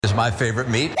Is my favorite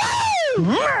meat.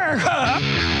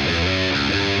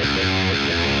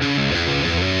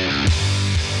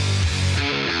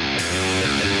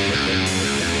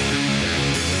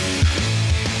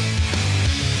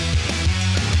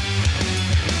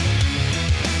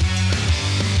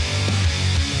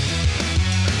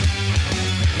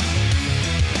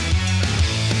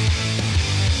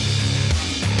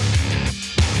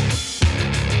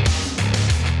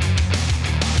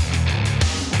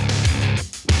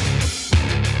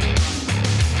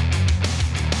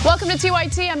 Welcome to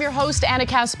TYT. I'm your host, Anna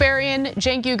Kasparian.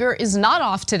 Cenk Uygur is not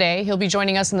off today. He'll be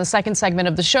joining us in the second segment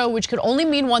of the show, which could only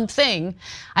mean one thing.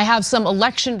 I have some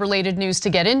election-related news to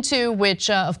get into, which,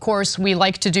 of course, we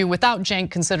like to do without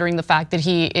Cenk, considering the fact that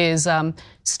he is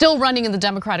still running in the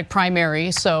Democratic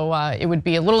primary. So it would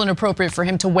be a little inappropriate for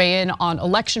him to weigh in on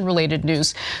election-related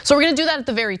news. So we're going to do that at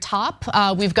the very top.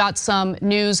 We've got some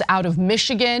news out of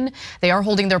Michigan. They are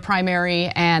holding their primary,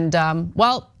 and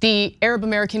well, the Arab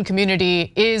American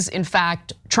community is, in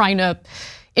fact, trying to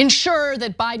ensure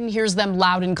that Biden hears them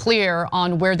loud and clear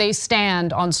on where they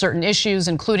stand on certain issues,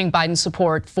 including Biden's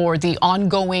support for the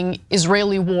ongoing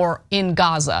Israeli war in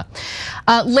Gaza.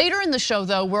 Later in the show,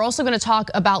 though, we're also going to talk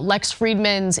about Lex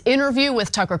Friedman's interview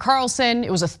with Tucker Carlson.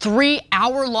 It was a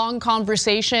 3-hour-long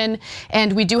conversation,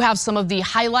 and we do have some of the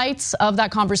highlights of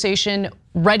that conversation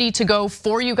ready to go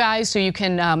for you guys, so you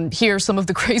can hear some of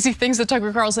the crazy things that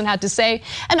Tucker Carlson had to say.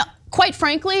 And quite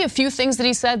frankly, a few things that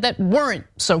he said that weren't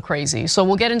so crazy. So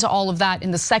we'll get into all of that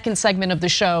in the second segment of the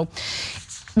show.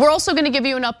 We're also going to give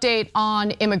you an update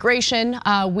on immigration.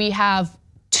 We have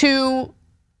two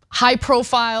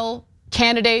high-profile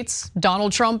candidates,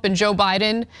 Donald Trump and Joe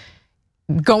Biden,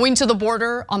 going to the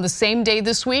border on the same day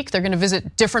this week. They're going to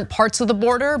visit different parts of the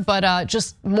border, but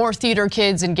just more theater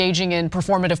kids engaging in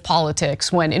performative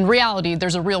politics, when in reality,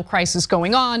 there's a real crisis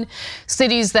going on.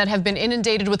 Cities that have been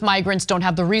inundated with migrants don't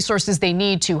have the resources they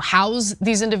need to house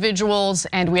these individuals,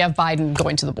 and we have Biden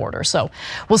going to the border. So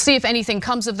we'll see if anything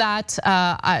comes of that.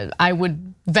 I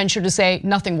would venture to say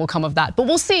nothing will come of that, but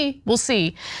we'll see,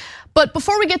 But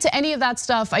before we get to any of that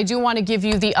stuff, I do want to give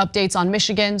you the updates on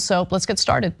Michigan, so let's get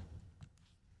started.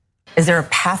 Is there a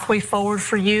pathway forward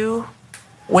for you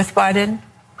with Biden?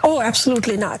 Oh,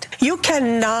 absolutely not. You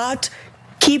cannot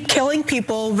keep killing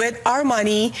people with our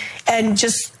money and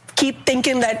just keep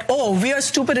thinking that, oh, we are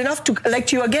stupid enough to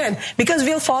elect you again, because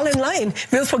we'll fall in line.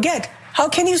 We'll forget.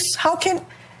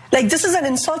 Like, this is an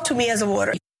insult to me as a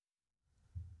voter.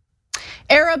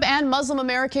 Arab and Muslim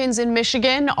Americans in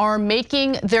Michigan are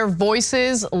making their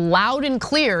voices loud and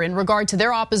clear in regard to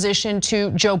their opposition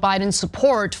to Joe Biden's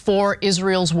support for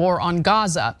Israel's war on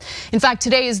Gaza. In fact,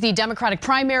 today is the Democratic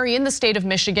primary in the state of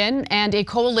Michigan, and a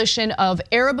coalition of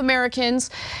Arab Americans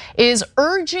is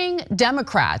urging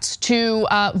Democrats to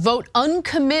vote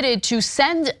uncommitted to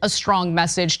send a strong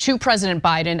message to President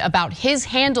Biden about his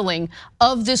handling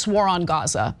of this war on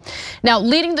Gaza. Now,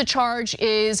 leading the charge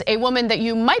is a woman that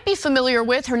you might be familiar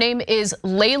with. Her name is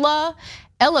Layla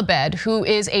El-Abed, who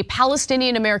is a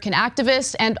Palestinian American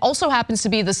activist and also happens to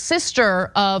be the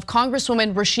sister of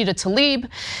Congresswoman Rashida Tlaib.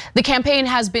 The campaign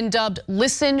has been dubbed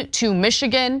Listen to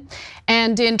Michigan.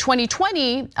 And in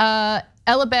 2020,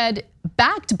 El-Abed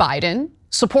backed Biden,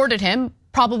 supported him,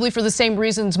 probably for the same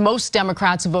reasons most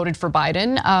Democrats voted for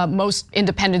Biden, most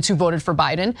independents who voted for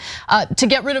Biden, to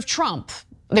get rid of Trump.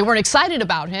 They weren't excited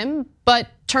about him, but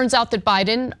turns out that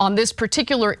Biden, on this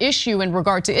particular issue in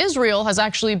regard to Israel, has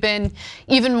actually been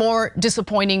even more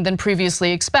disappointing than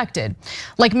previously expected.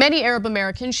 Like many Arab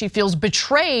Americans, she feels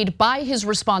betrayed by his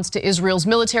response to Israel's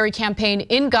military campaign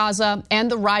in Gaza and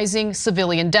the rising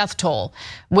civilian death toll,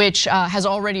 which has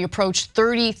already approached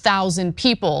 30,000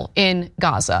 people in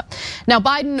Gaza. Now,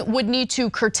 Biden would need to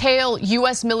curtail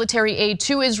US military aid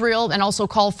to Israel and also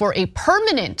call for a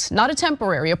permanent, not a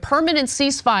temporary, a permanent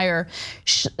ceasefire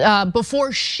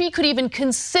before she could even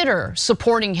consider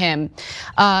supporting him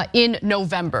in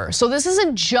November. So this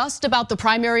isn't just about the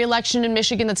primary election in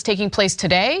Michigan that's taking place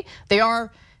today. They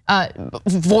are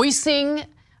voicing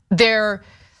their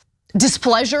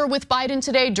displeasure with Biden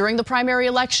today during the primary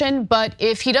election, but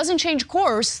if he doesn't change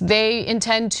course, they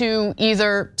intend to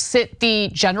either sit the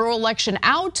general election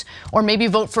out or maybe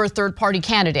vote for a third-party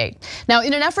candidate. Now,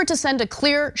 in an effort to send a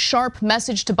clear, sharp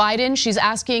message to Biden, she's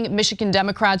asking Michigan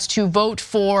Democrats to not vote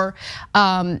for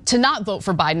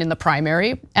Biden in the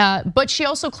primary, but she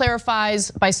also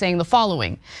clarifies by saying the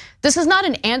following. This is not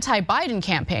an anti-Biden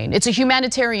campaign. It's a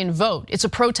humanitarian vote. It's a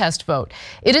protest vote.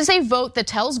 It is a vote that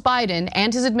tells Biden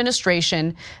and his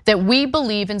administration that we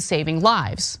believe in saving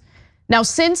lives. Now,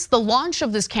 since the launch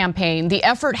of this campaign, the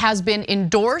effort has been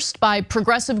endorsed by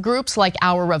progressive groups like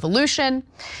Our Revolution,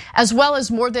 as well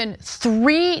as more than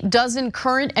 36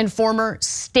 current and former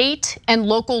state and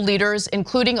local leaders,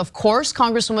 including, of course,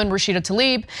 Congresswoman Rashida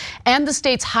Tlaib and the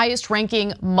state's highest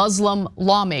ranking Muslim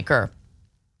lawmaker.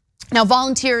 Now,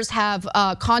 volunteers have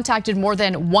contacted more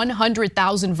than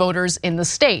 100,000 voters in the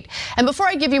state. And before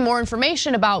I give you more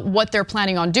information about what they're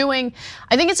planning on doing,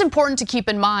 I think it's important to keep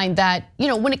in mind that,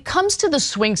 when it comes to the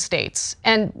swing states,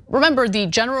 and remember, the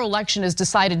general election is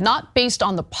decided not based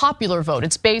on the popular vote,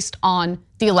 it's based on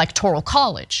the Electoral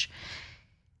College.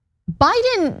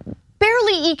 Biden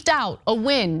barely eked out a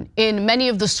win in many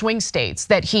of the swing states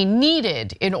that he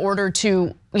needed in order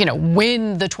to,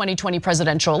 win the 2020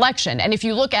 presidential election. And if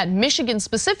you look at Michigan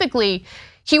specifically,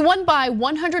 he won by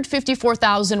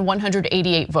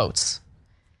 154,188 votes.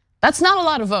 That's not a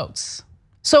lot of votes.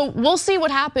 So we'll see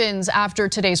what happens after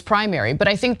today's primary. But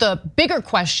I think the bigger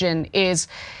question is,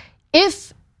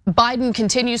 if Biden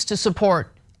continues to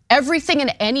support everything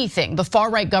and anything the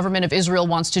far-right government of Israel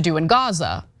wants to do in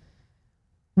Gaza,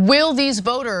 will these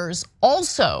voters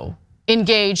also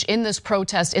engage in this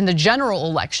protest in the general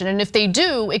election? And if they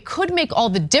do, it could make all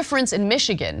the difference in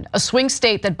Michigan, a swing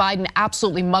state that Biden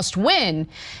absolutely must win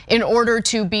in order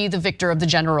to be the victor of the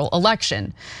general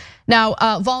election. Now,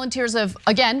 volunteers have,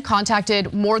 again,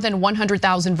 contacted more than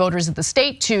 100,000 voters of the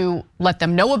state to let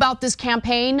them know about this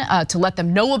campaign, to let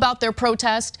them know about their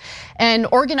protest. And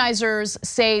organizers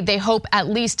say they hope at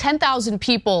least 10,000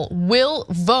 people will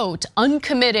vote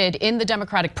uncommitted in the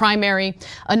Democratic primary,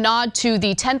 a nod to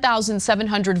the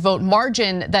 10,700 vote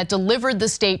margin that delivered the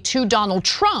state to Donald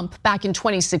Trump back in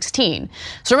 2016.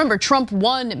 So remember, Trump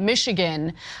won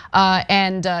Michigan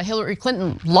and Hillary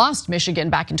Clinton lost Michigan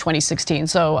back in 2016.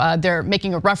 So they're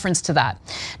making a reference to that.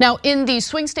 Now, in the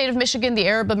swing state of Michigan, the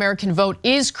Arab American vote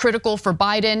is critical for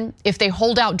Biden. If they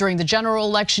hold out during the general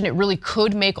election, it really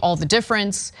could make all the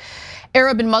difference.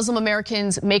 Arab and Muslim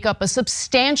Americans make up a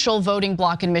substantial voting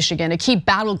bloc in Michigan, a key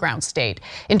battleground state.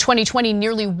 In 2020,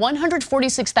 nearly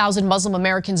 146,000 Muslim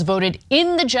Americans voted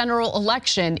in the general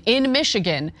election in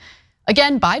Michigan.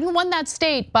 Again, Biden won that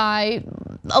state by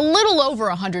a little over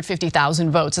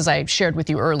 150,000 votes, as I shared with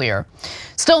you earlier.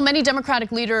 Still, many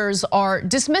Democratic leaders are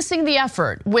dismissing the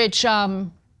effort, which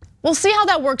we'll see how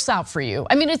that works out for you.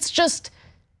 I mean, it's just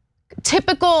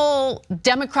typical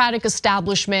Democratic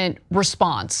establishment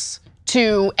response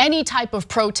to any type of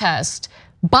protest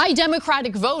by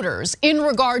Democratic voters in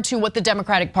regard to what the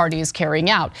Democratic Party is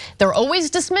carrying out. They're always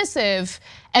dismissive,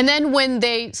 and then when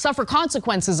they suffer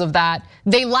consequences of that,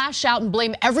 they lash out and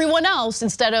blame everyone else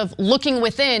instead of looking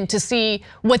within to see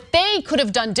what they could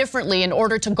have done differently in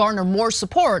order to garner more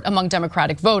support among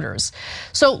Democratic voters.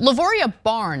 So Lavoria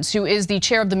Barnes, who is the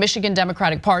chair of the Michigan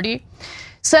Democratic Party,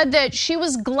 said that she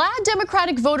was glad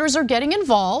Democratic voters are getting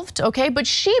involved, okay, but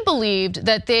she believed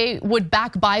that they would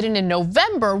back Biden in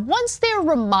November once they're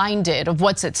reminded of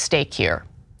what's at stake here.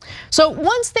 So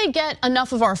once they get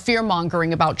enough of our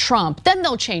fear-mongering about Trump, then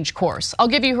they'll change course. I'll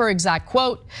give you her exact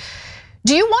quote.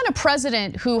 "Do you want a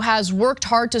president who has worked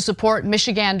hard to support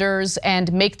Michiganders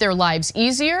and make their lives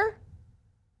easier?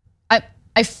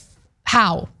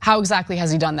 How exactly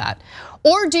has he done that?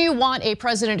 Or do you want a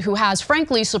president who has,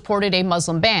 frankly, supported a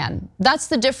Muslim ban? That's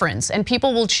the difference, and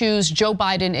people will choose Joe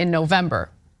Biden in November."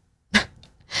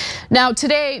 Now,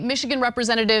 today, Michigan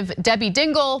Representative Debbie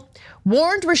Dingell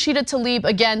warned Rashida Tlaib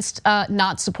against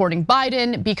not supporting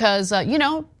Biden because,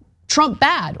 Trump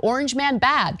bad, orange man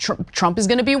bad, Trump is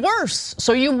gonna be worse.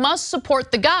 So you must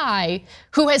support the guy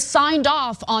who has signed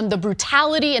off on the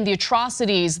brutality and the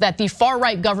atrocities that the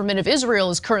far-right government of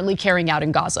Israel is currently carrying out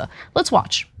in Gaza. Let's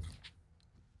watch.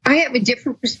 I have a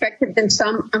different perspective than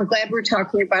some. I'm glad we're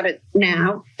talking about it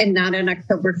now and not on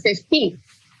October 15th.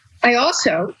 I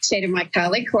also say to my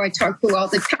colleague, who I talk to all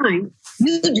the time,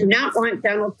 you do not want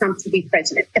Donald Trump to be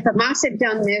president. If Hamas had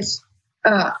done this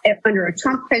under a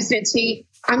Trump presidency,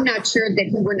 I'm not sure that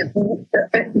he would have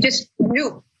just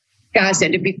nuked Gaza,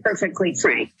 to be perfectly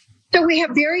frank. So we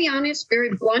have very honest, very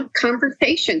blunt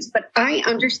conversations, but I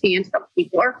understand how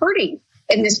people are hurting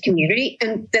in this community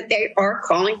and that they are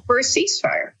calling for a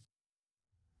ceasefire.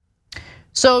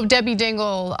 So Debbie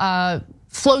Dingell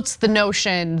floats the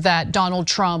notion that Donald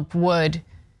Trump would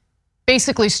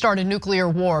basically start a nuclear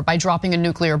war by dropping a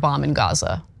nuclear bomb in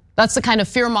Gaza. That's the kind of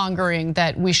fear-mongering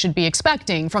that we should be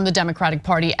expecting from the Democratic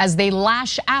Party as they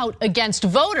lash out against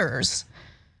voters,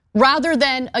 rather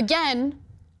than, again,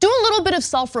 do a little bit of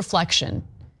self-reflection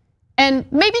and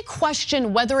maybe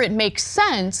question whether it makes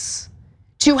sense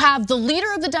to have the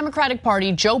leader of the Democratic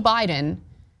Party, Joe Biden,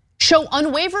 show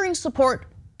unwavering support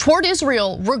toward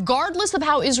Israel, regardless of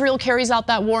how Israel carries out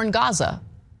that war in Gaza.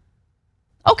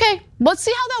 Okay, let's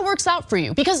see how that works out for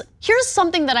you. Because here's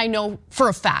something that I know for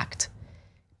a fact.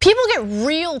 People get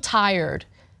real tired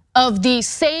of the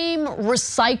same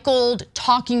recycled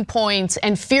talking points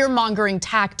and fear-mongering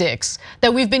tactics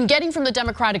that we've been getting from the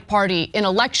Democratic Party in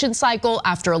election cycle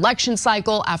after election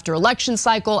cycle after election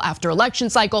cycle after election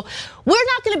cycle. We're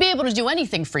not gonna be able to do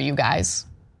anything for you guys.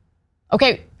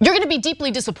 Okay, you're gonna be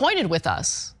deeply disappointed with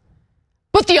us,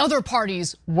 but the other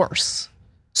party's worse.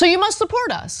 So you must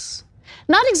support us.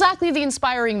 Not exactly the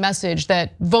inspiring message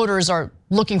that voters are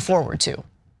looking forward to.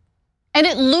 And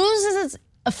it loses its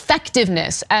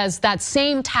effectiveness as that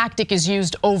same tactic is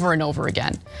used over and over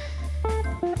again.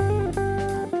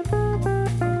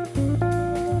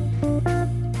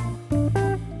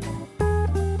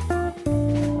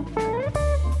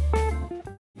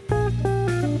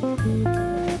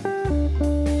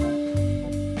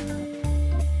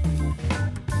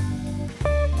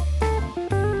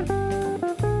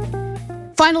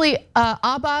 Finally,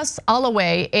 Abbas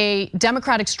Alaway, a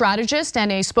Democratic strategist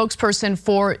and a spokesperson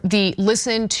for the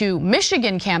Listen to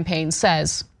Michigan campaign,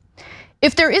 says,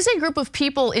 if there is a group of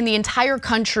people in the entire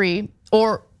country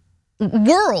or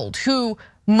world who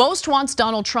most wants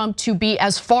Donald Trump to be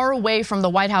as far away from the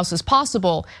White House as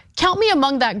possible, count me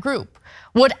among that group.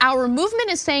 What our movement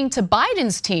is saying to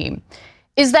Biden's team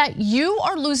is that you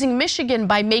are losing Michigan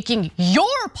by making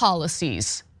your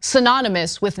policies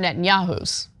synonymous with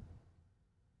Netanyahu's.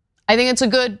 I think it's a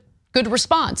good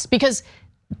response because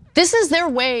this is their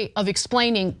way of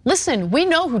explaining, listen, we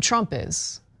know who Trump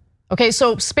is. Okay,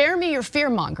 so spare me your fear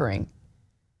mongering.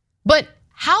 But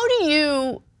how do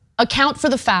you account for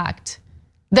the fact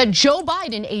that Joe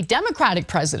Biden, a Democratic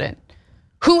president,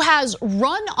 who has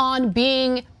run on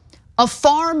being a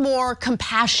far more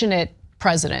compassionate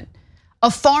president,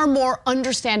 a far more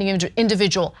understanding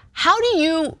individual, how do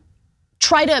you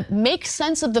try to make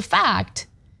sense of the fact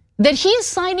that he is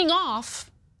signing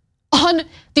off on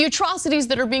the atrocities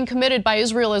that are being committed by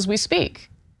Israel as we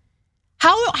speak?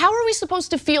 How are we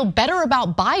supposed to feel better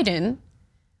about Biden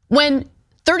when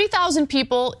 30,000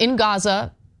 people in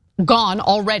Gaza gone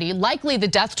already? Likely the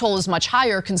death toll is much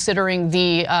higher considering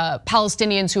the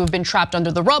Palestinians who have been trapped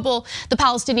under the rubble, the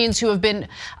Palestinians who have been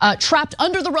trapped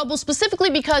under the rubble specifically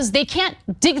because they can't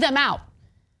dig them out.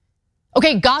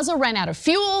 Okay, Gaza ran out of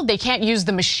fuel. They can't use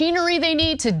the machinery they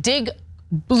need to dig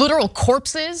literal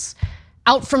corpses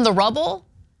out from the rubble.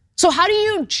 So how do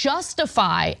you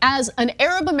justify, as an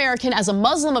Arab American, as a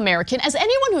Muslim American, as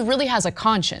anyone who really has a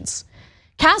conscience,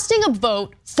 casting a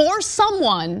vote for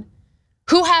someone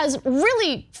who has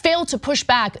really failed to push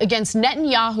back against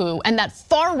Netanyahu and that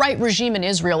far-right regime in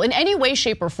Israel in any way,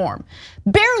 shape, or form?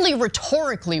 Barely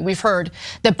rhetorically, we've heard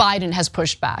that Biden has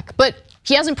pushed back, but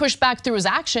he hasn't pushed back through his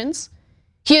actions.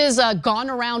 He has gone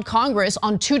around Congress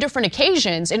on 2 different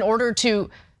occasions in order to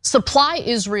supply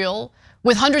Israel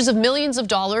with hundreds of millions of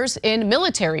dollars in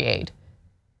military aid.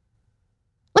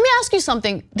 Let me ask you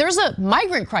something. There's a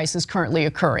migrant crisis currently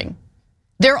occurring.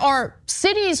 There are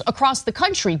cities across the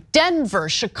country, Denver,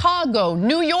 Chicago,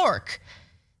 New York.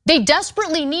 They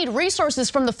desperately need resources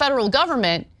from the federal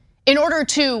government in order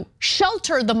to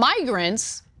shelter the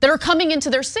migrants that are coming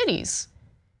into their cities.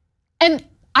 And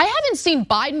I haven't seen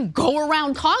Biden go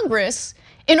around Congress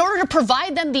in order to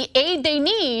provide them the aid they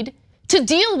need to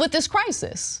deal with this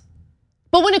crisis.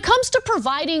 But when it comes to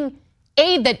providing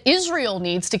aid that Israel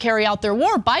needs to carry out their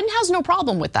war, Biden has no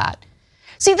problem with that.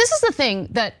 See, this is the thing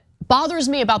that bothers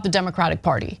me about the Democratic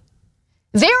Party.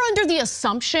 They're under the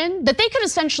assumption that they could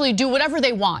essentially do whatever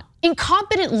they want.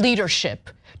 Incompetent leadership,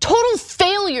 total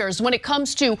failures when it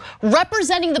comes to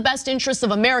representing the best interests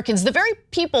of Americans, the very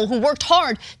people who worked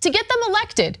hard to get them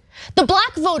elected. The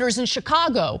black voters in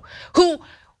Chicago who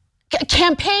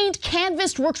campaigned,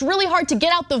 canvassed, worked really hard to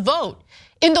get out the vote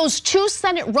in those 2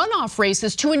 Senate runoff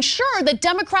races to ensure that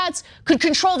Democrats could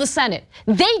control the Senate.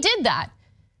 They did that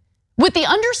with the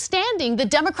understanding that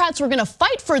Democrats were gonna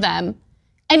fight for them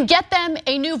and get them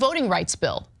a new voting rights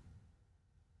bill.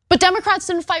 But Democrats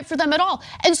didn't fight for them at all.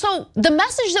 And so the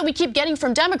message that we keep getting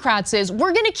from Democrats is,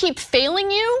 we're gonna keep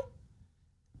failing you,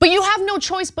 but you have no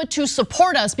choice but to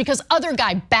support us because other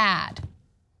guy bad.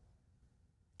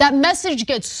 That message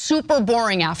gets super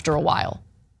boring after a while.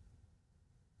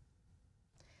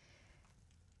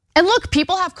 And look,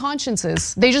 people have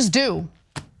consciences, they just do.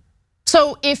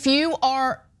 So if you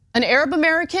are an Arab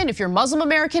American, if you're Muslim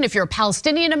American, if you're a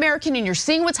Palestinian American and you're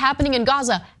seeing what's happening in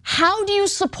Gaza, how do you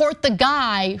support the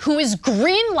guy who is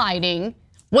greenlighting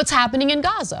what's happening in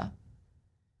Gaza?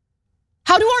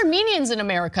 How do Armenians in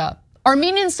America,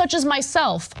 Armenians such as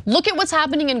myself, look at what's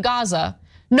happening in Gaza,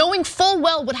 knowing full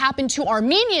well what happened to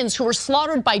Armenians who were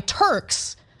slaughtered by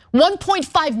Turks,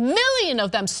 1.5 million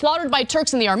of them slaughtered by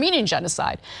Turks in the Armenian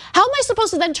genocide. How am I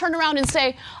supposed to then turn around and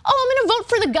say, oh, I'm gonna vote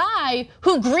for the guy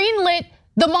who greenlit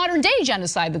the modern day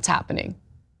genocide that's happening?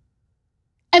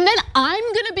 And then I'm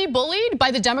gonna be bullied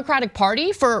by the Democratic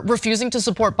Party for refusing to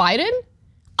support Biden?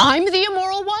 I'm the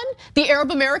immoral one? The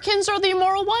Arab Americans are the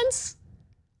immoral ones?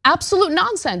 Absolute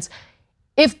nonsense.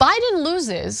 If Biden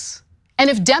loses, and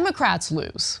if Democrats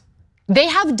lose, they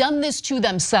have done this to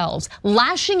themselves.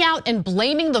 Lashing out and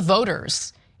blaming the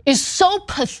voters is so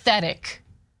pathetic.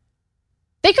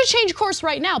 They could change course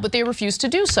right now, but they refuse to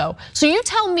do so. So you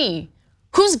tell me,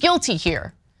 who's guilty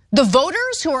here? The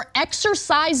voters who are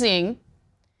exercising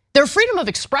their freedom of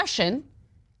expression,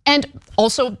 and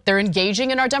also they're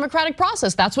engaging in our democratic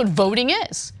process. That's what voting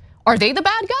is. Are they the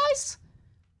bad guys?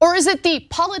 Or is it the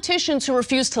politicians who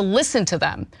refuse to listen to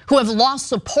them, who have lost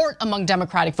support among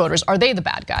Democratic voters? Are they the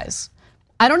bad guys?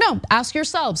 I don't know, ask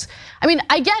yourselves. I mean,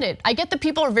 I get it. I get that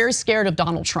people are very scared of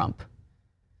Donald Trump.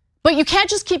 But you can't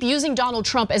just keep using Donald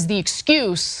Trump as the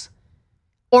excuse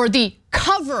or the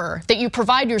cover that you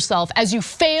provide yourself as you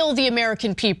fail the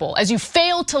American people, as you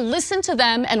fail to listen to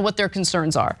them and what their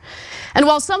concerns are. And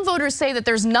while some voters say that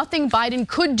there's nothing Biden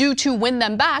could do to win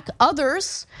them back,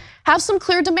 others have some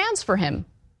clear demands for him.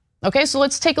 Okay, so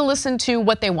let's take a listen to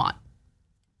what they want.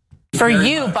 For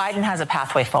you, Biden has a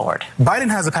pathway forward. Biden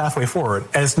has a pathway forward.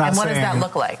 And it's not and what saying, does that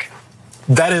look like?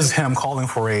 That is him calling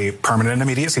for a permanent and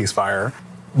immediate ceasefire.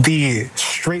 The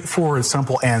straightforward,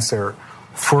 simple answer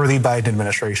for the Biden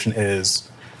administration is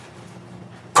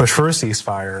push for a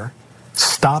ceasefire,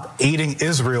 stop aiding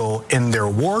Israel in their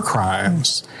war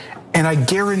crimes, and I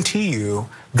guarantee you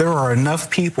there are enough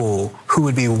people who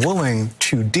would be willing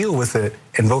to deal with it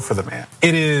and vote for the man.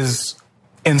 It is,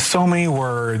 in so many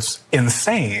words,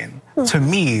 insane to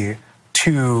me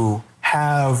to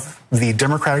have the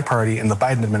Democratic Party and the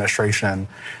Biden administration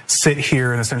sit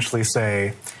here and essentially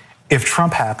say, if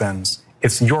Trump happens,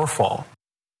 it's your fault.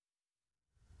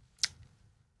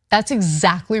 That's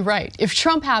exactly right. If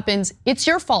Trump happens, it's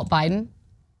your fault, Biden.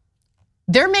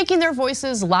 They're making their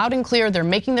voices loud and clear. They're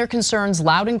making their concerns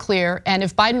loud and clear. And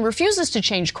if Biden refuses to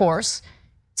change course,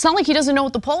 it's not like he doesn't know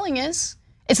what the polling is.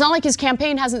 It's not like his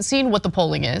campaign hasn't seen what the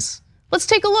polling is. Let's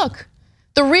take a look.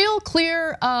 The real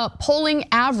clear polling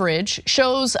average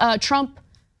shows Trump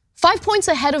 5 points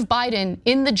ahead of Biden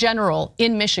in the general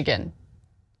in Michigan.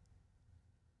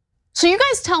 So you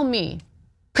guys tell me,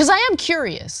 because I am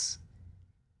curious,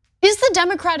 is the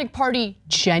Democratic Party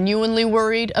genuinely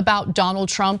worried about Donald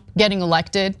Trump getting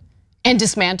elected and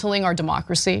dismantling our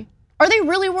democracy? Are they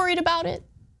really worried about it?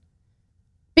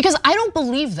 Because I don't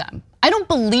believe them. I don't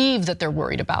believe that they're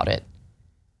worried about it.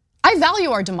 I value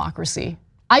our democracy.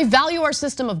 I value our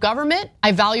system of government.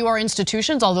 I value our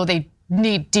institutions, although they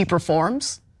need deep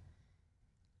reforms.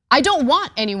 I don't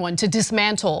want anyone to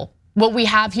dismantle what we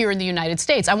have here in the United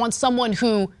States. I want someone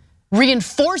who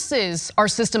reinforces our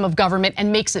system of government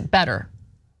and makes it better.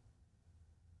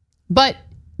 But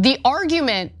the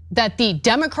argument that the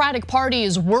Democratic Party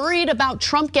is worried about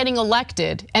Trump getting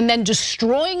elected and then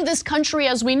destroying this country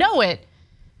as we know it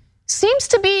seems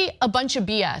to be a bunch of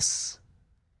BS.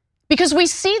 Because we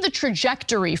see the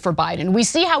trajectory for Biden. We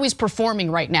see how he's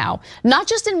performing right now, not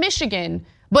just in Michigan,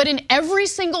 but in every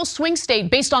single swing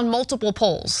state based on multiple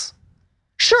polls.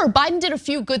 Sure, Biden did a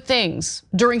few good things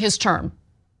during his term.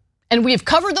 And we have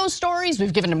covered those stories,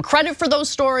 we've given him credit for those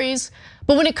stories.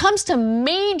 But when it comes to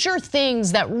major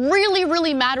things that really,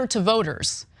 really matter to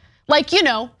voters, like,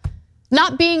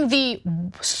 not being the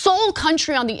sole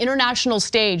country on the international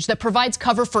stage that provides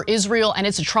cover for Israel and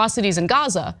its atrocities in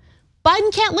Gaza,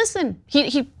 Biden can't listen.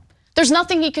 There's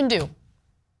nothing he can do.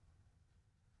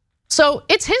 So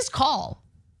it's his call.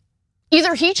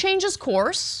 Either he changes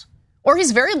course or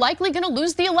he's very likely gonna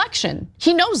lose the election.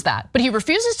 He knows that, but he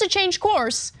refuses to change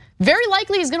course. Very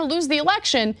likely he's gonna lose the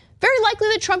election. Very likely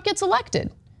that Trump gets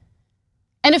elected.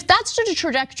 And if that's the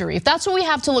trajectory, if that's what we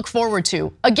have to look forward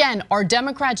to, again, are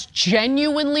Democrats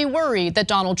genuinely worried that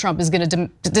Donald Trump is gonna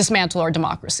dismantle our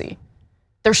democracy?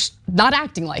 They're not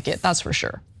acting like it, that's for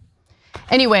sure.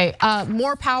 Anyway,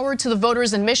 more power to the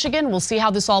voters in Michigan. We'll see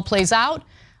how this all plays out.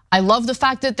 I love the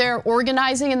fact that they're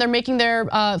organizing and they're making their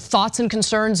thoughts and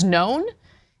concerns known.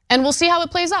 And we'll see how it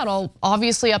plays out. I'll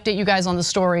obviously update you guys on the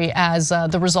story as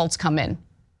the results come in.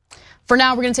 For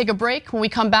now, we're gonna take a break. When we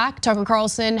come back, Tucker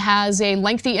Carlson has a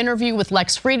lengthy interview with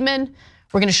Lex Friedman.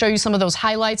 We're gonna show you some of those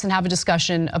highlights and have a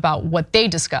discussion about what they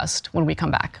discussed when we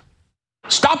come back.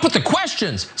 Stop with the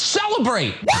questions,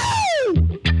 celebrate. Woo!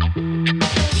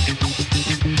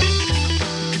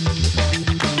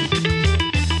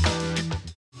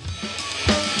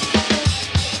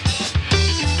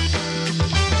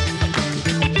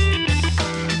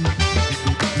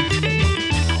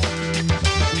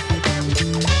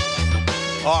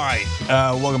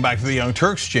 Welcome back to the Young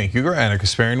Turks. Cenk Uygur, Anna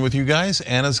Kasparian with you guys.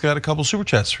 Anna's got a couple super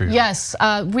chats for you. Yes,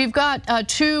 we've got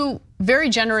two very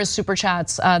generous super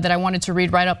chats that I wanted to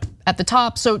read right up at the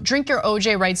top. So Drink Your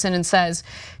OJ writes in and says,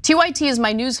 TYT is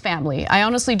my news family. I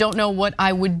honestly don't know what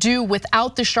I would do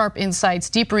without the sharp insights,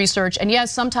 deep research, and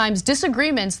yes, sometimes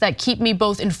disagreements that keep me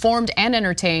both informed and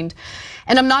entertained.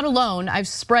 And I'm not alone. I've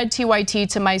spread TYT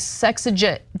to my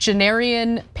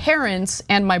sexagenarian parents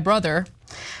and my brother.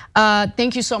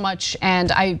 Thank you so much,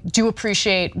 and I do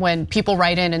appreciate when people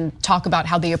write in and talk about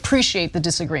how they appreciate the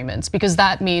disagreements, because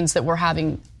that means that we're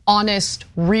having honest,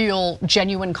 real,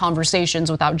 genuine conversations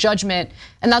without judgment,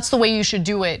 and that's the way you should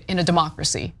do it in a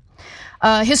democracy.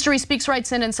 History Speaks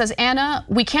writes in and says, Anna,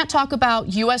 we can't talk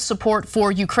about US support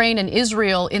for Ukraine and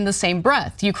Israel in the same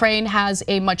breath. Ukraine has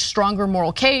a much stronger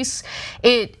moral case.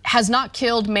 It has not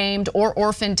killed, maimed, or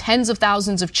orphaned tens of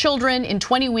thousands of children in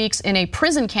 20 weeks in a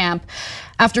prison camp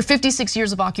after 56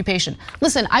 years of occupation.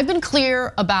 Listen, I've been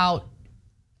clear about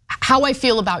how I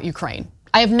feel about Ukraine.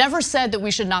 I have never said that we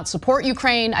should not support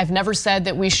Ukraine. I've never said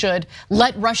that we should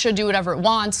let Russia do whatever it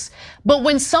wants. But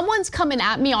when someone's coming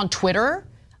at me on Twitter,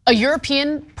 a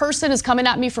European person is coming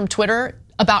at me from Twitter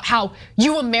about how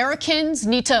you Americans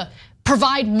need to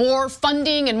provide more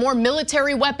funding and more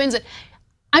military weapons.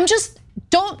 I'm just,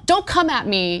 don't come at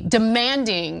me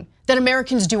demanding that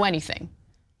Americans do anything,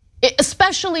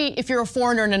 especially if you're a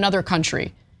foreigner in another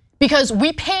country, because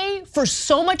we pay for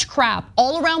so much crap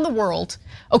all around the world.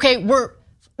 Okay,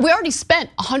 we already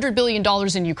spent $100 billion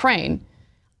in Ukraine.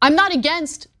 I'm not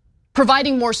against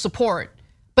providing more support,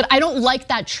 but I don't like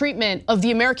that treatment of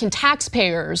the American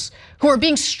taxpayers who are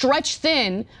being stretched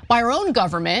thin by our own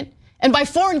government and by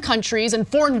foreign countries and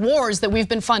foreign wars that we've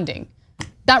been funding.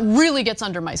 That really gets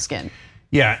under my skin.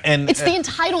 Yeah, and it's the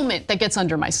entitlement that gets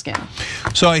under my skin.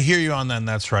 So I hear you on that, and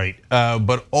that's right.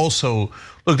 But also,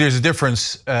 look, there's a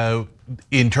difference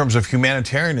in terms of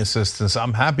humanitarian assistance.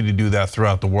 I'm happy to do that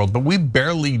throughout the world, but we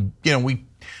barely, we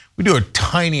do a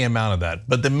tiny amount of that.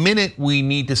 But the minute we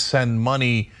need to send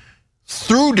money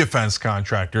through defense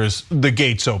contractors, the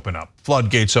gates open up,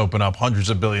 floodgates open up, hundreds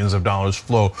of billions of dollars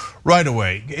flow right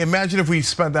away. Imagine if we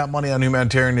spent that money on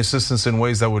humanitarian assistance in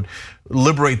ways that would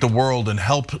liberate the world and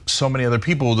help so many other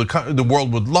people. The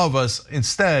world would love us.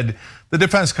 Instead, the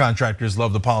defense contractors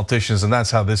love the politicians, and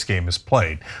that's how this game is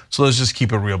played. So let's just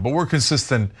keep it real. But we're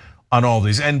consistent on all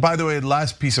these. And by the way,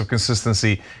 last piece of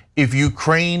consistency, if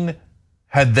Ukraine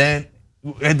Ukraine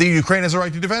has a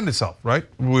right to defend itself, right?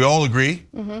 We all agree.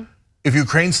 Mm-hmm. If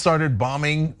Ukraine started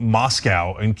bombing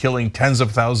Moscow and killing tens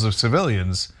of thousands of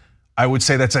civilians, I would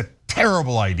say that's a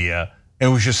terrible idea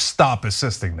and we should stop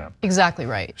assisting them. Exactly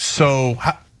right. So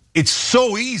it's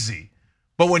so easy,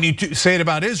 but when you say it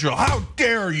about Israel, how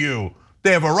dare you?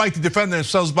 They have a right to defend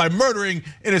themselves by murdering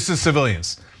innocent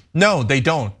civilians. No, they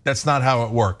don't. That's not how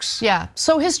it works. Yeah,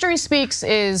 so History Speaks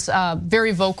is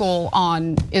very vocal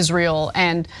on Israel.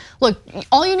 And look,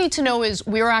 all you need to know is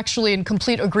we are actually in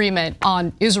complete agreement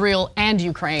on Israel and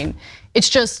Ukraine. It's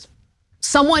just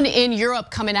someone in Europe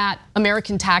coming at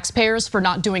American taxpayers for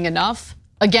not doing enough,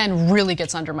 again, really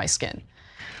gets under my skin.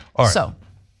 All right. So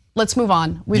let's move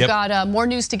on. We've got more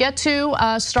news to get to,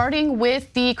 starting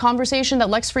with the conversation that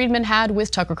Lex Fridman had with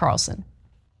Tucker Carlson.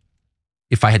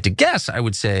 If I had to guess, I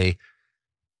would say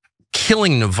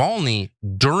killing Navalny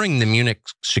during the Munich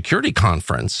Security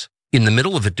Conference in the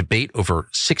middle of a debate over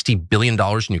 $60 billion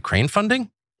in Ukraine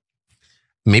funding.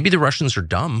 Maybe the Russians are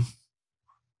dumb.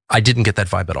 I didn't get that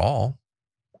vibe at all.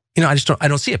 I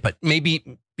don't see it, but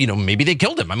maybe they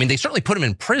killed him. I mean, they certainly put him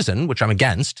in prison, which I'm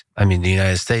against. I mean, the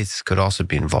United States could also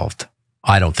be involved.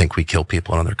 I don't think we kill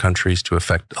people in other countries to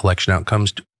affect election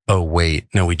outcomes. Oh, wait,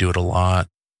 no, we do it a lot.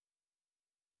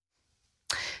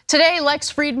 Today,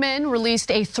 Lex Fridman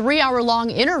released a 3-hour-long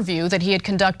interview that he had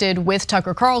conducted with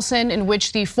Tucker Carlson, in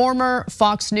which the former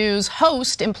Fox News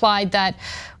host implied that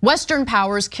Western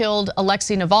powers killed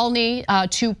Alexei Navalny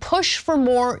to push for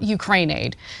more Ukraine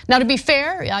aid. Now, to be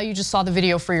fair, you just saw the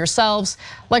video for yourselves.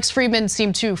 Lex Fridman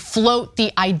seemed to float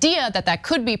the idea that that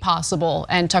could be possible,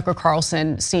 and Tucker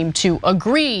Carlson seemed to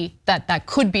agree that that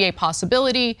could be a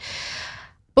possibility.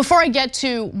 Before I get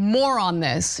to more on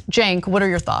this, Cenk, what are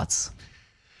your thoughts?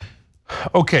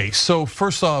 Okay, so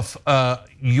first off,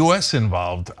 US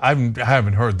involved. I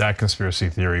haven't heard that conspiracy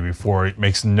theory before. It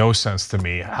makes no sense to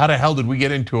me. How the hell did we get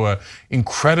into an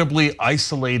incredibly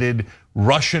isolated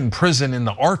Russian prison in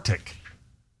the Arctic?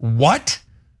 What?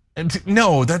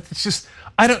 No, that's just,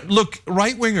 look,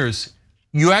 right-wingers,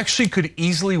 you actually could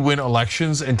easily win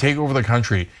elections and take over the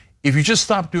country if you just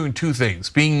stop doing two things: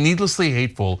 being needlessly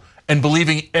hateful and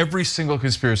believing every single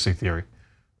conspiracy theory.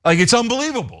 Like, it's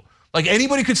unbelievable. Like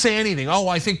anybody could say anything. Oh,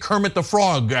 I think Kermit the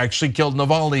Frog actually killed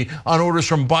Navalny on orders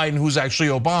from Biden, who's actually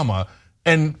Obama.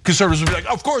 And conservatives would be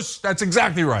like, of course, that's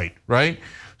exactly right, right?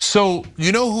 So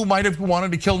you know who might have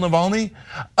wanted to kill Navalny?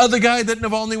 The guy that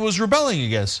Navalny was rebelling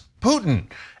against, Putin.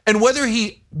 And whether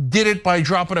he did it by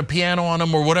dropping a piano on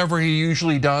him or whatever he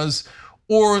usually does,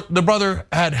 or the brother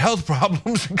had health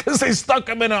problems because they stuck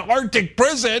him in an Arctic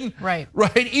prison, right?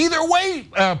 Either way,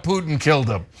 Putin killed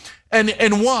him.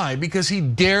 And why? Because he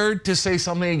dared to say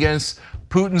something against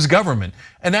Putin's government.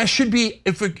 And that should be,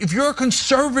 if you're a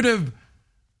conservative,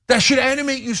 that should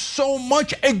animate you so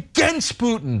much against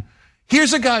Putin.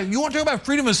 Here's a guy, you want to talk about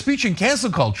freedom of speech and cancel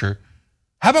culture?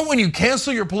 How about when you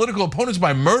cancel your political opponents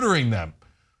by murdering them?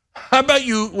 How about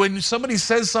when somebody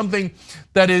says something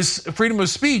that is freedom of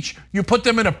speech, you put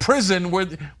them in a prison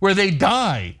where they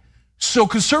die? So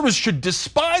conservatives should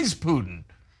despise Putin.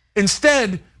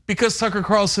 Instead, because Tucker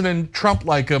Carlson and Trump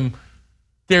like him,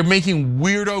 they're making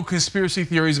weirdo conspiracy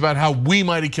theories about how we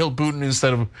might have killed Putin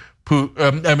instead of killed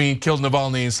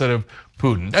Navalny instead of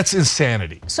Putin. That's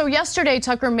insanity. So yesterday,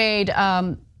 Tucker made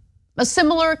a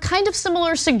kind of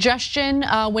similar suggestion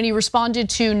when he responded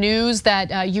to news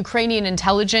that Ukrainian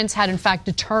intelligence had in fact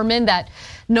determined that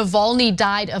Navalny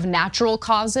died of natural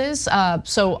causes.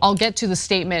 So I'll get to the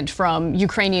statement from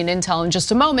Ukrainian intel in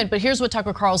just a moment, but here's what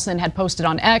Tucker Carlson had posted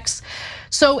on X.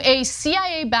 So a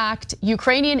CIA-backed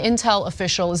Ukrainian intel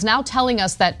official is now telling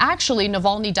us that actually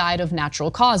Navalny died of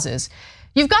natural causes.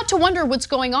 You've got to wonder what's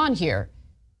going on here.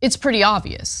 It's pretty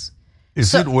obvious.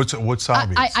 Is it? What's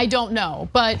obvious? I don't know,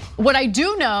 but what I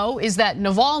do know is that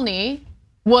Navalny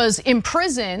was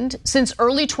imprisoned since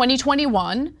early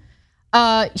 2021.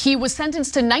 He was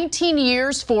sentenced to 19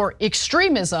 years for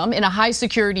extremism in a high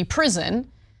security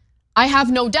prison. I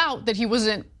have no doubt that he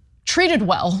wasn't treated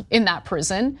well in that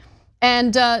prison.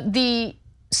 And the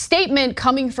statement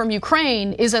coming from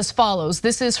Ukraine is as follows.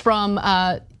 This is from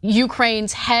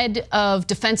Ukraine's head of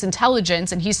defense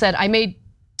intelligence, and he said, "I may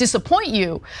disappoint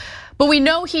you, but we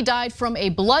know he died from a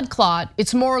blood clot.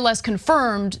 It's more or less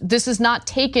confirmed. This is not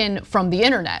taken from the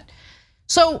internet."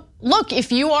 So look,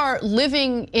 if you are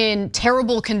living in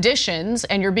terrible conditions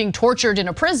and you're being tortured in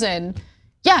a prison,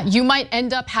 yeah, you might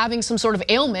end up having some sort of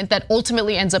ailment that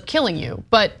ultimately ends up killing you.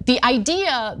 But the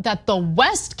idea that the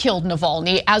West killed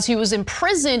Navalny as he was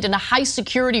imprisoned in a high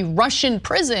security Russian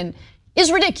prison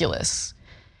is ridiculous.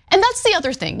 And that's the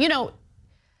other thing,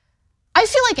 I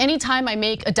feel like anytime I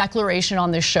make a declaration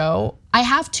on this show, I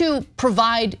have to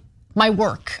provide my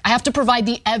work. I have to provide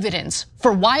the evidence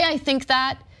for why I think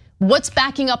that, what's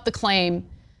backing up the claim.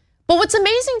 But what's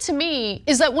amazing to me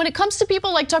is that when it comes to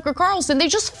people like Tucker Carlson, they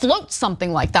just float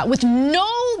something like that with no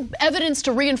evidence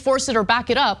to reinforce it or back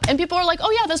it up. And people are like,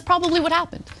 oh yeah, that's probably what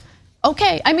happened.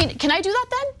 Okay, can I do that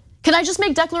then? Can I just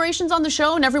make declarations on the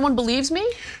show and everyone believes me?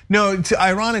 No,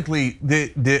 ironically,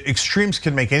 the extremes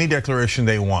can make any declaration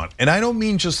they want. And I don't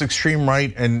mean just extreme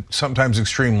right and sometimes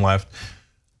extreme left.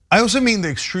 I also mean the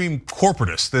extreme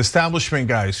corporatists, the establishment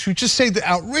guys who just say the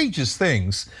outrageous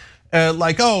things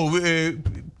like,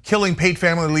 killing paid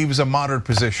family leave is a moderate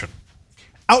position.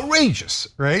 Outrageous,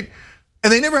 right?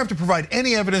 And they never have to provide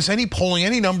any evidence, any polling,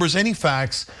 any numbers, any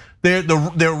facts.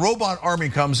 Their robot army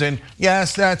comes in.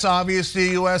 Yes, that's obvious. The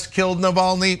US killed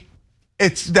Navalny.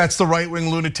 That's the right-wing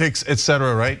lunatics,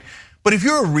 etc. Right? But if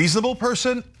you're a reasonable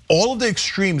person, all of the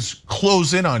extremes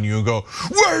close in on you and go,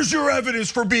 "Where's your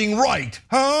evidence for being right?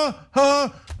 Huh?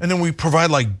 And then we provide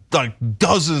like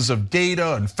dozens of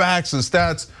data and facts and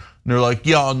stats. And they're like,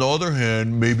 yeah, on the other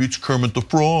hand, maybe it's Kermit the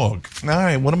Frog. All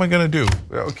right, what am I gonna do?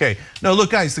 Okay. No,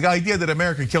 look, guys, the idea that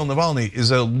America killed Navalny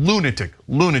is a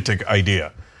lunatic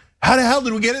idea. How the hell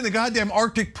did we get in the goddamn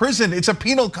Arctic prison? It's a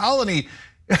penal colony.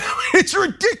 It's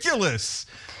ridiculous.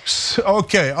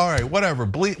 Okay, all right, whatever.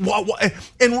 And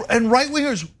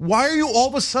right-wingers, why are you all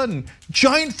of a sudden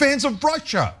giant fans of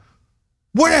Russia?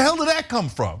 Where the hell did that come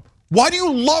from? Why do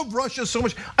you love Russia so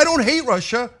much? I don't hate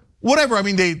Russia. Whatever, I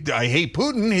hate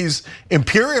Putin. He's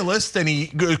imperialist and he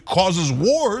causes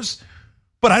wars.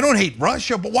 But I don't hate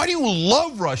Russia. But why do you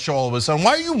love Russia all of a sudden?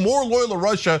 Why are you more loyal to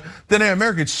Russia than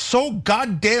America? It's so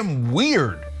goddamn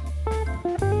weird.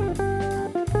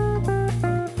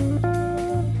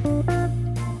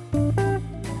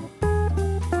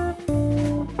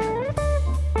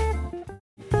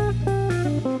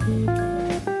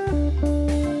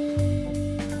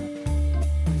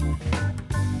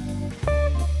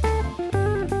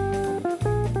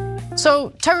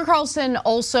 So Tucker Carlson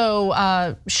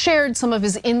also shared some of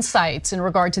his insights in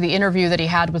regard to the interview that he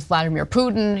had with Vladimir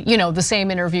Putin. You know, the same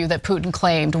interview that Putin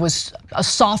claimed was a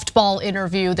softball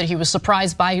interview that he was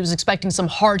surprised by. He was expecting some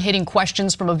hard-hitting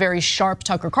questions from a very sharp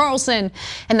Tucker Carlson,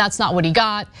 and that's not what he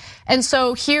got. And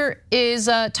so here is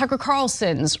Tucker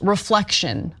Carlson's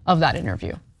reflection of that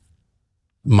interview.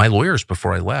 My lawyers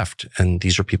before I left, and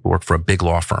these are people who work for a big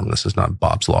law firm. This is not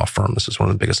Bob's law firm. This is one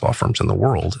of the biggest law firms in the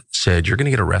world, said, you're going to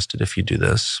get arrested if you do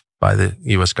this by the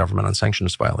US government on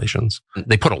sanctions violations.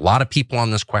 They put a lot of people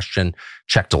on this question,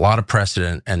 checked a lot of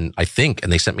precedent, and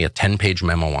they sent me a 10-page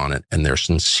memo on it. And their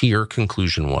sincere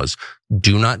conclusion was,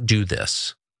 do not do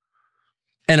this.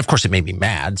 And of course, it made me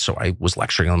mad. So I was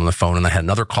lecturing on the phone, and I had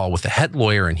another call with the head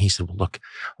lawyer. And he said, well, look,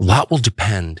 a lot will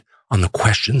depend on the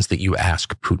questions that you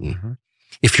ask Putin. Mm-hmm.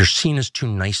 If you're seen as too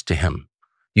nice to him,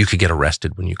 you could get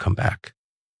arrested when you come back.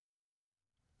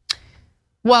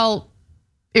 Well,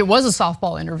 it was a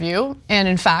softball interview. And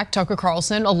in fact, Tucker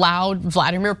Carlson allowed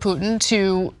Vladimir Putin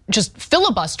to just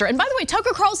filibuster. And by the way,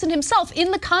 Tucker Carlson himself, in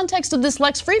the context of this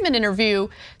Lex Fridman interview,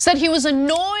 said he was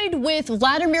annoyed with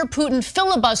Vladimir Putin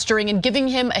filibustering and giving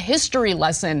him a history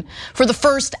lesson for the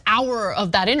first hour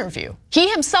of that interview. He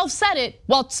himself said it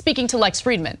while speaking to Lex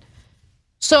Fridman.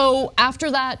 So after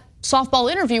that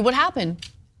softball interview, what happened?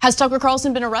 Has Tucker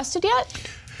Carlson been arrested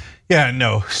yet? Yeah,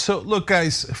 no. So look,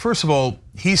 guys, first of all,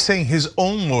 he's saying his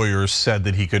own lawyers said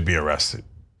that he could be arrested.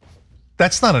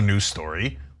 That's not a news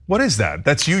story. What is that?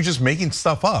 That's you just making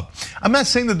stuff up. I'm not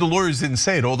saying that the lawyers didn't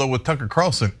say it, although with Tucker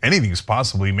Carlson, anything's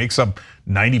possible. He makes up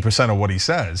 90% of what he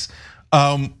says.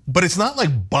 But it's not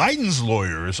like Biden's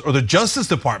lawyers or the Justice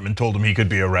Department told him he could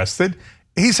be arrested.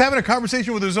 He's having a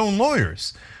conversation with his own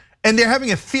lawyers. And they're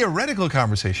having a theoretical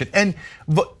conversation. And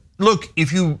look,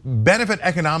 if you benefit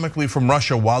economically from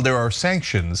Russia while there are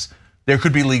sanctions, there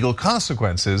could be legal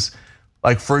consequences.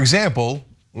 Like, for example,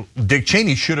 Dick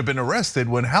Cheney should have been arrested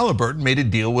when Halliburton made a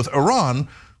deal with Iran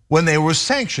when there were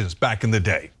sanctions back in the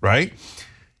day, right?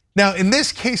 Now, in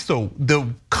this case, though,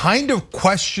 the kind of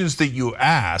questions that you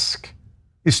ask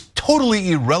is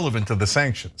totally irrelevant to the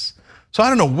sanctions. So I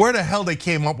don't know where the hell they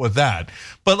came up with that.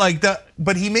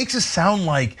 But he makes it sound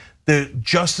like the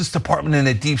Justice Department and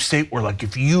the deep state were like,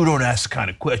 if you don't ask the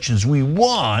kind of questions we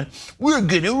want, we're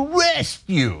gonna arrest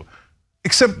you.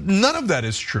 Except none of that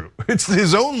is true. It's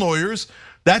his own lawyers.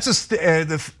 That's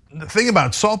the thing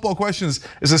about softball questions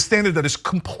is a standard that is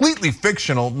completely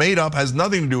fictional, made up, has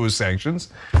nothing to do with sanctions.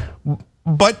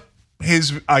 But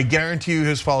I guarantee you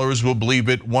his followers will believe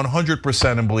it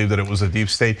 100% and believe that it was a deep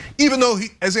state, even though,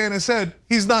 as Anna said,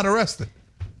 he's not arrested.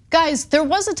 Guys, there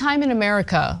was a time in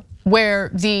America where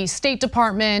the State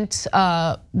Department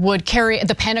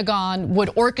the Pentagon would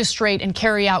orchestrate and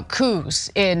carry out coups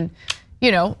in,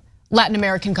 Latin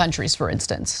American countries, for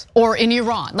instance, or in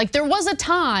Iran. Like, there was a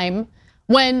time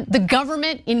when the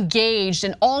government engaged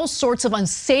in all sorts of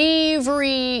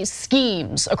unsavory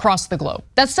schemes across the globe.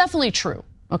 That's definitely true,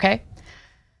 okay?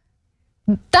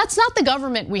 That's not the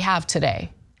government we have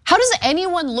today. How does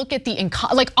anyone look at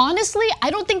honestly, I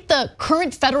don't think the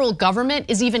current federal government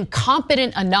is even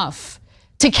competent enough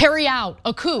to carry out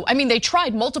a coup. I mean, they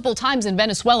tried multiple times in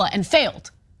Venezuela and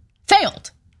failed.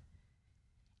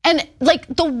 And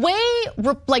the way,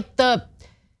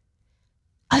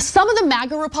 some of the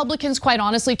MAGA Republicans, quite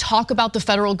honestly, talk about the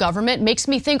federal government makes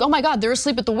me think, oh my God, they're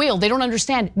asleep at the wheel. They don't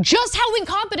understand just how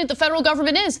incompetent the federal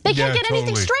government is. They can't get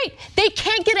anything straight. They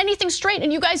can't get anything straight.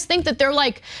 And you guys think that they're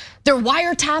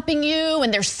wiretapping you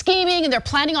and they're scheming and they're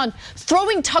planning on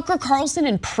throwing Tucker Carlson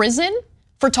in prison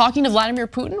for talking to Vladimir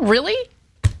Putin? Really?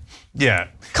 Yeah.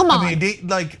 Come on. I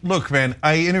mean, look, man,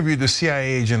 I interviewed the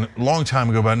CIA agent a long time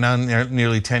ago, about now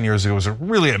nearly 10 years ago. It was a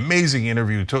really amazing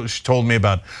interview. She told me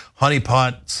about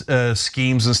honeypot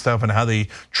schemes and stuff and how they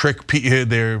trick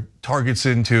their targets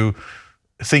into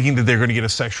thinking that they're gonna get a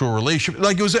sexual relationship.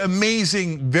 It was an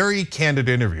amazing, very candid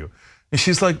interview. And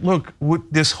she's like, look,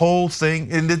 this whole thing,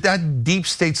 and that deep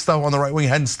state stuff on the right wing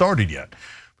hadn't started yet.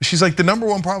 She's like, the number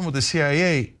one problem with the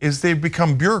CIA is they've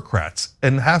become bureaucrats,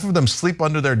 and half of them sleep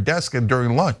under their desk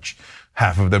during lunch.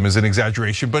 Half of them is an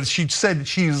exaggeration, but she said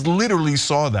she literally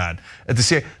saw that at the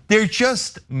CIA. They're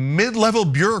just mid-level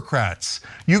bureaucrats.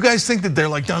 You guys think that they're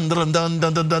like dun dun dun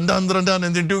dun dun dun dun dun dun,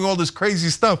 and they're doing all this crazy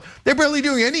stuff. They're barely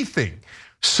doing anything.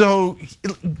 So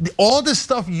all this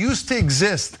stuff used to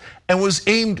exist and was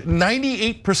aimed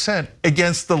 98%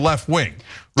 against the left wing,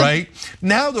 right?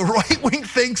 Now the right wing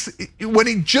thinks when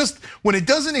it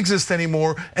doesn't exist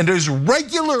anymore and there's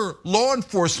regular law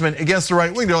enforcement against the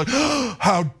right wing, they're like, oh,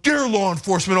 how dare law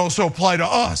enforcement also apply to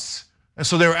us? And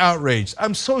so they're outraged.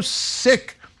 I'm so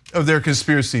sick of their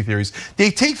conspiracy theories. They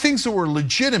take things that were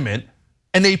legitimate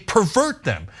and they pervert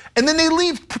them. And then they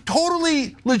leave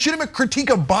totally legitimate critique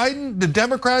of Biden, the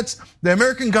Democrats, the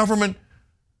American government,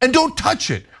 and don't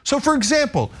touch it. So for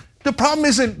example, the problem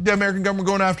isn't the American government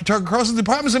going after Tucker Carlson. The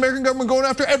problem is the American government going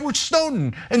after Edward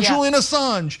Snowden and Julian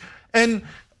Assange and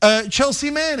Chelsea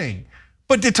Manning.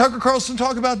 But did Tucker Carlson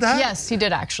talk about that? Yes, he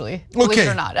did actually, believe it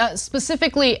or not.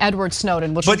 Specifically Edward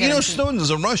Snowden. Which but you know Snowden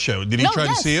is in Russia. Did he try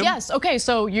to see him? Yes, okay,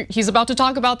 so he's about to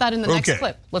talk about that in the next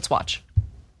clip. Let's watch.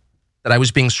 That I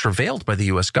was being surveilled by the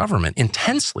US government,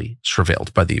 intensely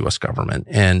surveilled by the US government.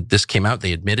 And this came out,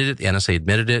 they admitted it, the NSA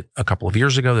admitted it a couple of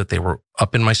years ago that they were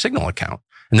up in my Signal account.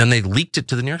 And then they leaked it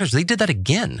to the New York Times. They did that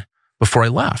again before I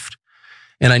left.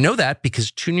 And I know that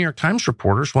because 2 New York Times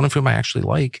reporters, one of whom I actually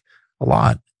like a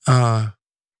lot,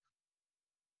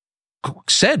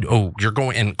 said, oh, you're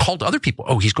going, and called other people.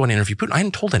 Oh, he's going to interview Putin. I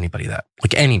hadn't told anybody that,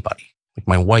 like anybody, like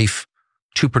my wife,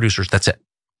 2 producers, that's it.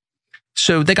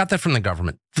 So they got that from the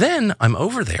government. Then I'm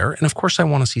over there, and of course I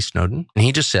want to see Snowden. And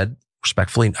he just said,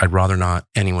 respectfully, I'd rather not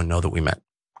anyone know that we met.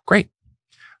 Great.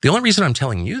 The only reason I'm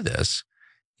telling you this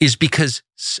is because,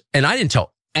 and I didn't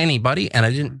tell anybody, and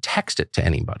I didn't text it to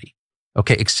anybody,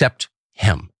 okay, except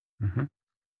him. Mm-hmm.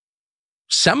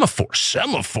 Semaphore,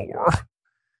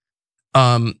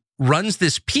 runs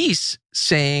this piece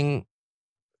saying,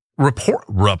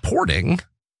 reporting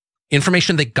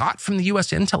information they got from the US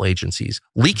intel agencies,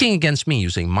 leaking against me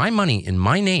using my money in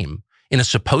my name in a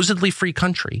supposedly free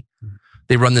country.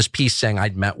 They run this piece saying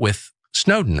I'd met with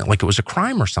Snowden, like it was a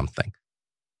crime or something.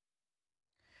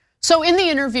 So in the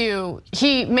interview,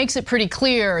 he makes it pretty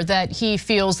clear that he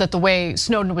feels that the way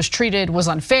Snowden was treated was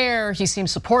unfair. He seems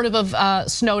supportive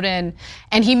of Snowden,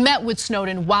 and he met with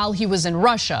Snowden while he was in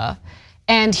Russia.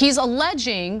 And he's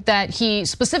alleging that he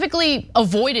specifically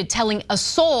avoided telling a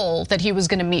soul that he was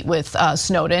going to meet with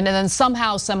Snowden, and then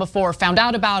somehow Semaphore found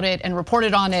out about it and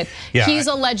reported on it. Yeah. He's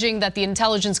alleging that the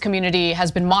intelligence community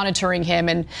has been monitoring him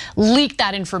and leaked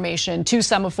that information to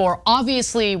Semaphore.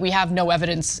 Obviously, we have no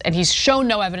evidence, and he's shown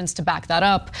no evidence to back that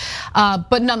up.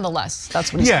 But nonetheless,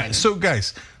 that's what he's saying. Yeah, so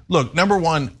guys, look, number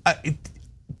one,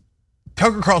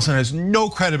 Tucker Carlson has no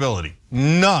credibility.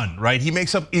 None, right? He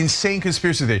makes up insane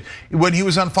conspiracy theories. When he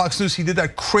was on Fox News, he did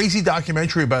that crazy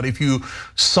documentary about if you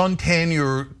suntan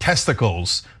your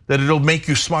testicles, that it'll make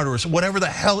you smarter, or whatever the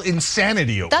hell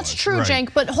insanity it was. That's true, right?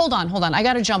 Cenk, but hold on. I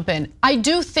gotta jump in. I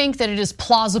do think that it is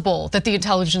plausible that the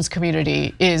intelligence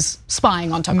community is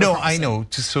spying on Tucker Carlson. No, I know,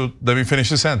 so let me finish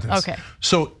the sentence. Okay.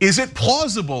 So is it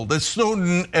plausible that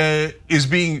Snowden is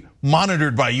being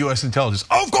monitored by US intelligence?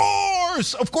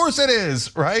 Of course it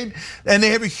is, right? And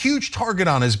they have a huge target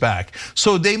on his back.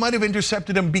 So they might have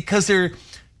intercepted him because they're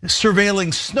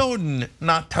surveilling Snowden,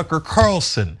 not Tucker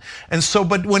Carlson. And so,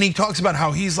 but when he talks about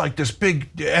how he's like this big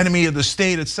enemy of the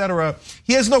state, etc.,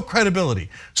 he has no credibility.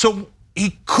 So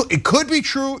it could be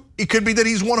true. It could be that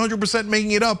he's 100%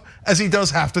 making it up, as he does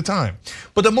half the time.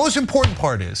 But the most important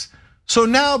part is, so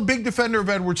now big defender of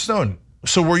Edward Snowden.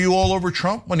 So were you all over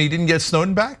Trump when he didn't get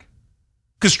Snowden back?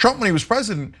 Because Trump, when he was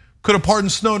president, could have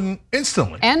pardoned Snowden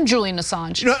instantly. And Julian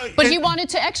Assange. But he wanted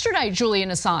to extradite Julian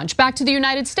Assange back to the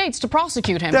United States to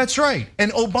prosecute him. That's right.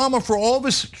 And Obama, for all of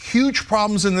his huge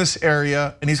problems in this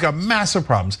area, and he's got massive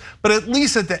problems, but at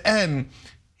least at the end,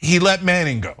 he let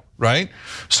Manning go, right?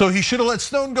 So he should have let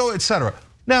Snowden go, etc.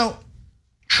 Now,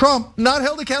 Trump not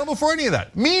held accountable for any of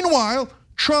that. Meanwhile,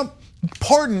 Trump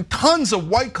pardoned tons of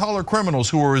white collar criminals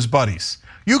who were his buddies.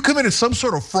 You committed some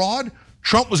sort of fraud,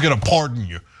 Trump was gonna pardon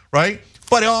you, right?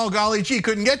 But oh golly gee,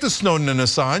 couldn't get to Snowden and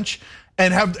Assange,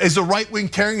 and is the right wing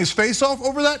tearing his face off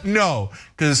over that? No,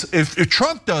 because if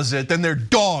Trump does it, then they're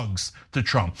dogs to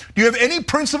Trump. Do you have any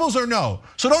principles or no?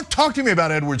 So don't talk to me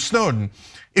about Edward Snowden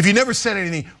if you never said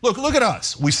anything. Look at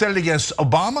us. We said it against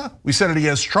Obama, we said it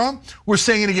against Trump, we're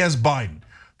saying it against Biden.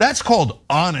 That's called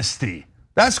honesty.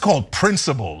 That's called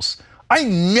principles. I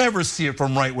never see it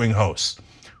from right wing hosts.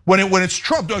 When it's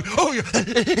Trump, they're like, oh yeah,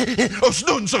 oh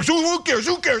Snowden sucks. Who cares?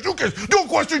 Don't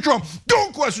question Trump.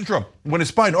 When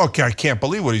it's Biden, okay, I can't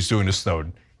believe what he's doing to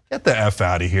Snowden. Get the F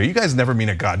out of here. You guys never mean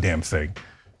a goddamn thing.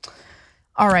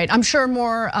 All right, I'm sure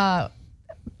more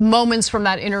moments from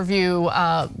that interview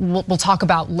we'll talk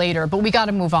about later, but we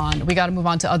gotta move on. We gotta move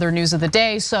on to other news of the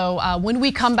day. So when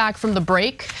we come back from the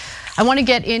break, I want to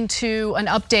get into an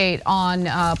update on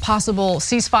possible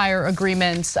ceasefire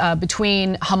agreements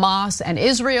between Hamas and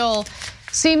Israel.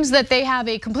 Seems that they have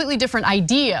a completely different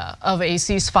idea of a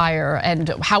ceasefire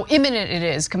and how imminent it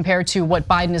is compared to what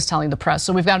Biden is telling the press.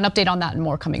 So we've got an update on that and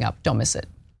more coming up. Don't miss it.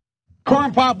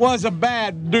 Corn Pop was a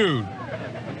bad dude,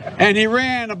 and he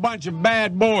ran a bunch of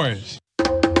bad boys.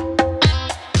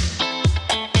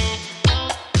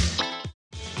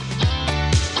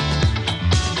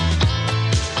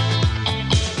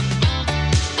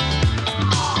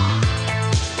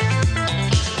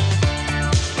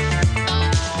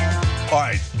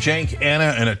 Cenk,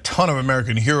 Anna, and a ton of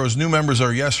American heroes. New members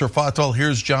are Yasser Fatal,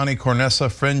 here's Johnny Cornessa,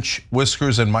 French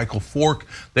Whiskers, and Michael Fork.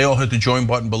 They all hit the join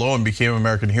button below and became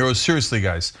American heroes. Seriously,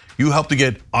 guys, you help to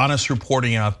get honest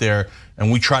reporting out there,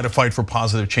 and we try to fight for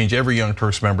positive change. Every Young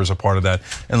Turks member is a part of that.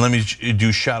 And let me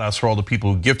do shout outs for all the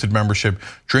people who gifted membership.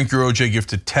 Drink Your OJ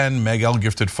gifted 10, Meg L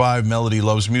gifted 5, Melody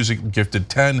Loves Music gifted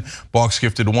 10, Box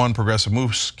gifted 1, Progressive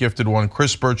Moves gifted 1,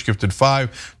 Chris Birch gifted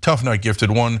 5, Tough Nut gifted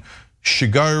 1,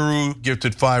 Shigeru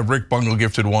gifted 5, Rick Bungle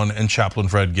gifted 1, and Chaplain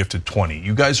Fred gifted 20.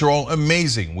 You guys are all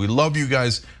amazing. We love you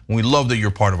guys, and we love that you're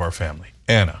part of our family.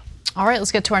 Anna. All right,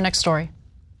 let's get to our next story.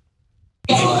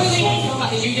 Can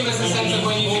you give us a sense of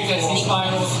when you think that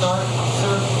ceasefire will start,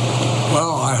 sir?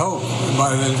 Well, I hope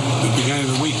by the beginning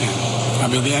of the weekend. I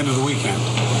mean, the end of the weekend.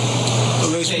 At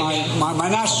least my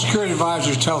national security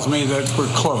advisor tells me that we're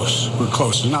close. We're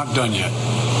close. It's not done yet.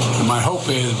 And my hope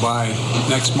is by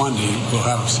next Monday, we'll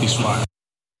have a ceasefire.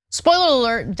 Spoiler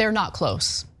alert, they're not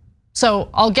close. So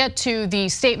I'll get to the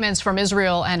statements from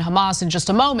Israel and Hamas in just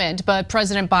a moment, but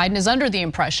President Biden is under the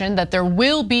impression that there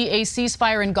will be a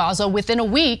ceasefire in Gaza within a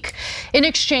week in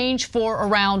exchange for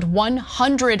around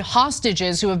 100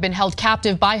 hostages who have been held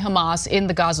captive by Hamas in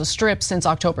the Gaza Strip since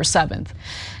October 7th.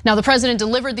 Now, the president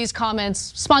delivered these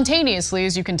comments spontaneously,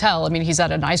 as you can tell. I mean, he's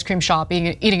at an ice cream shop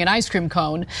eating an ice cream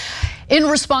cone in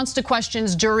response to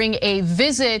questions during a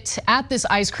visit at this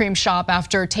ice cream shop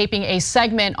after taping a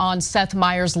segment on Seth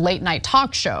Meyers' late night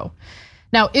talk show.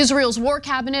 Now, Israel's war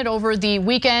cabinet over the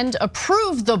weekend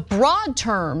approved the broad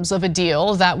terms of a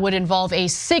deal that would involve a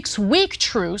 6-week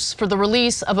truce for the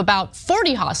release of about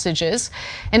 40 hostages.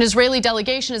 An Israeli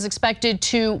delegation is expected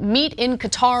to meet in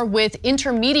Qatar with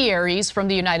intermediaries from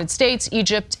the United States,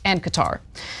 Egypt, and Qatar.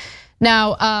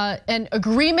 Now, an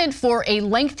agreement for a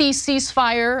lengthy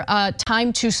ceasefire,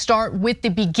 time to start with the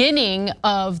beginning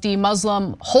of the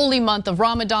Muslim holy month of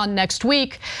Ramadan next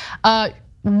week,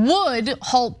 would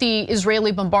halt the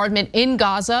Israeli bombardment in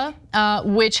Gaza,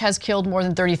 which has killed more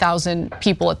than 30,000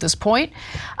 people at this point.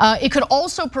 It could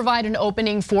also provide an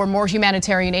opening for more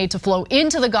humanitarian aid to flow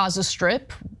into the Gaza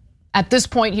Strip. At this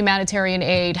point, humanitarian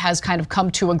aid has kind of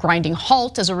come to a grinding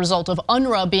halt as a result of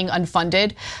UNRWA being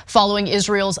unfunded, following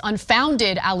Israel's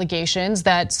unfounded allegations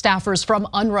that staffers from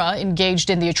UNRWA engaged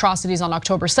in the atrocities on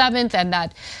October 7th, and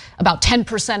that about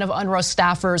 10% of UNRWA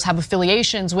staffers have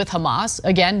affiliations with Hamas.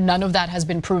 Again, none of that has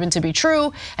been proven to be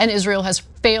true, and Israel has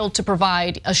failed to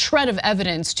provide a shred of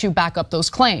evidence to back up those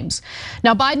claims.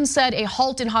 Now, Biden said a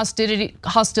halt in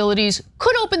hostilities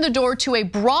could open the door to a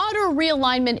broader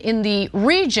realignment in the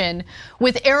region,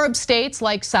 with Arab states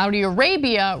like Saudi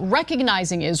Arabia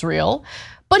recognizing Israel.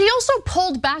 But he also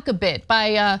pulled back a bit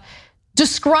by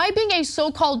describing a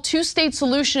so-called two-state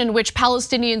solution in which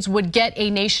Palestinians would get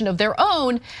a nation of their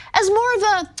own as more of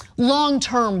a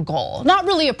long-term goal, not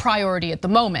really a priority at the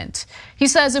moment. He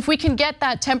says if we can get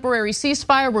that temporary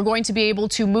ceasefire, we're going to be able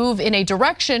to move in a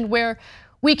direction where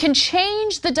we can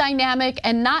change the dynamic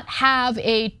and not have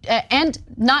a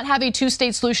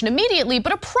two-state solution immediately,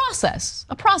 but a process,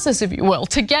 if you will,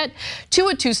 to get to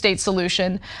a two-state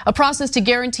solution, a process to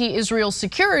guarantee Israel's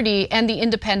security and the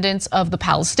independence of the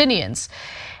Palestinians.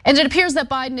 And it appears that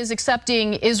Biden is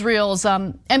accepting Israel's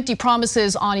empty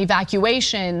promises on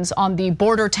evacuations on the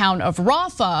border town of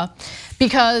Rafah,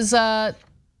 because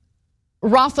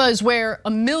Rafah is where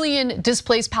 1 million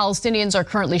displaced Palestinians are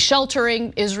currently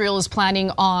sheltering. Israel is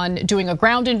planning on doing a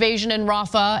ground invasion in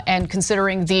Rafah, and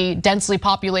considering the densely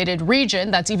populated region,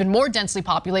 that's even more densely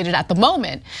populated at the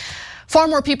moment. Far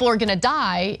more people are gonna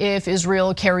die if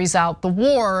Israel carries out the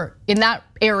war in that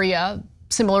area,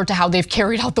 similar to how they've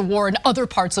carried out the war in other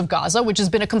parts of Gaza, which has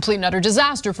been a complete and utter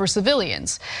disaster for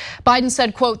civilians. Biden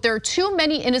said, quote, "There are too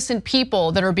many innocent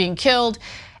people that are being killed,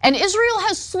 and Israel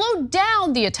has slowed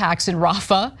down the attacks in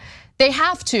Rafah. They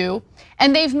have to,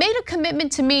 and they've made a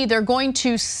commitment to me. They're going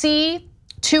to see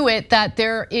to it that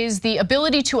there is the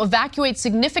ability to evacuate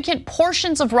significant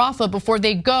portions of Rafah before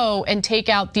they go and take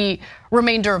out the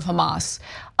remainder of Hamas."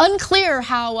 Unclear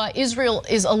how Israel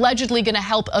is allegedly gonna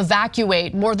help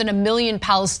evacuate more than 1 million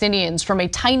Palestinians from a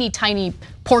tiny, tiny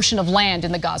portion of land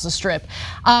in the Gaza Strip.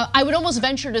 I would almost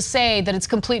venture to say that it's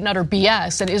complete and utter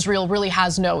BS, and Israel really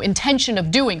has no intention of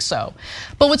doing so.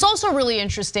 But what's also really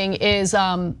interesting is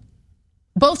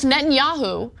both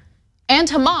Netanyahu and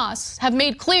Hamas have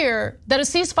made clear that a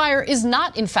ceasefire is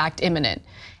not in fact imminent.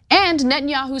 And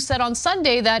Netanyahu said on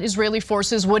Sunday that Israeli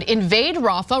forces would invade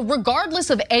Rafah regardless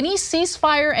of any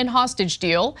ceasefire and hostage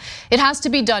deal. It has to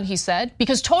be done, he said,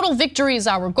 because total victory is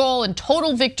our goal and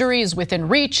total victory is within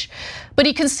reach. But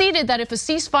he conceded that if a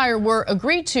ceasefire were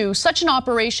agreed to, such an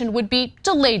operation would be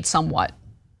delayed somewhat.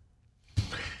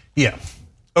 Yeah,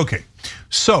 okay.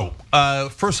 So,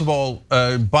 first of all,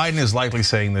 Biden is likely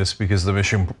saying this because of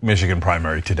the Michigan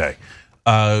primary today.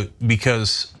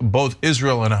 Because both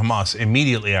Israel and Hamas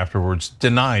immediately afterwards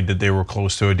denied that they were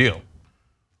close to a deal.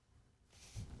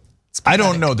 I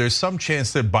don't know. There's some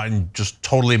chance that Biden just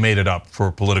totally made it up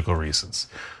for political reasons.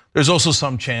 There's also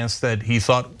some chance that he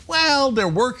thought, well, they're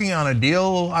working on a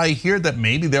deal. I hear that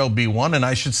maybe there'll be one. And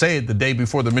I should say it the day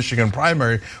before the Michigan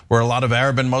primary, where a lot of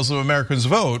Arab and Muslim Americans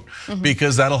vote,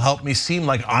 because that'll help me seem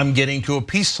like I'm getting to a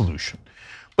peace solution.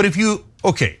 But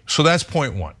okay, so that's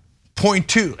point one. Point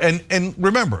two, and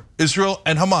remember, Israel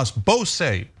and Hamas both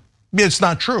say it's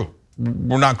not true.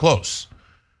 We're not close.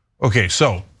 Okay,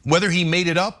 so whether he made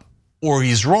it up or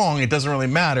he's wrong, it doesn't really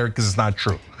matter because it's not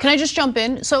true. Can I just jump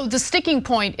in? So the sticking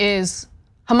point is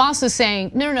Hamas is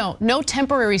saying, no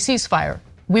temporary ceasefire.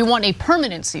 We want a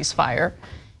permanent ceasefire.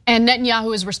 And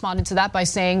Netanyahu has responded to that by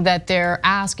saying that their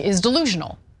ask is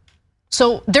delusional.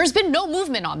 So there's been no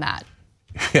movement on that.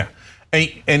 Yeah,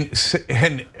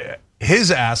 and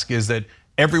his ask is that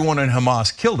everyone in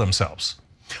Hamas kill themselves.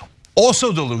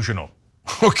 Also delusional.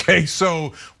 Okay,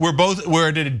 so we're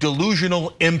at a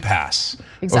delusional impasse.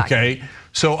 Exactly. Okay,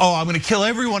 so I'm going to kill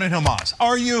everyone in Hamas.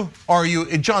 Are you?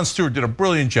 And Jon Stewart did a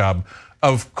brilliant job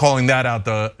of calling that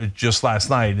out just last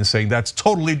night and saying that's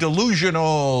totally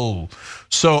delusional.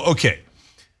 So okay,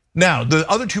 now the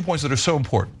other 2 points that are so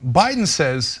important. Biden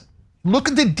says, look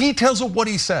at the details of what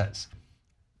he says.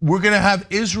 We're going to have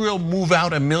Israel move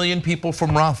out 1 million people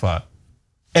from Rafah,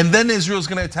 and then Israel's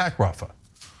going to attack Rafah.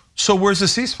 So where's the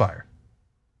ceasefire?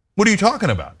 What are you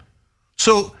talking about?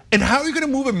 So, and how are you going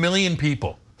to move 1 million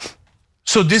people?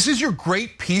 So this is your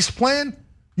great peace plan?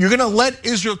 You're going to let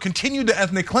Israel continue the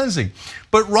ethnic cleansing.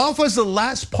 But Rafah is the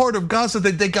last part of Gaza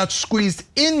that they got squeezed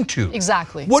into.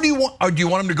 Exactly. What do you want? Do you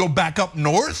want them to go back up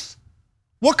north?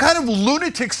 What kind of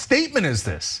lunatic statement is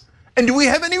this? And do we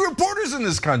have any reporters in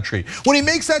this country? When he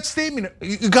makes that statement,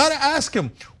 you gotta ask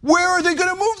him, where are they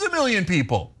gonna move the 1 million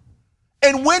people?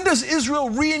 And when does Israel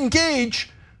re-engage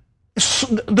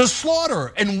the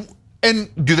slaughter? And then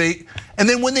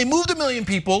when they move the 1 million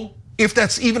people, if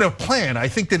that's even a plan, I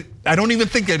don't even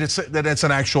think that it's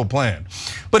an actual plan.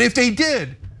 But if they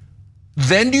did,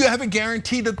 then do you have a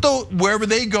guarantee that wherever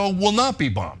they go will not be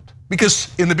bombed?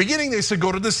 Because in the beginning they said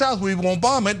go to the south, we won't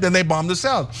bomb it. Then they bombed the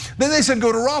south. Then they said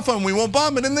go to Rafah and we won't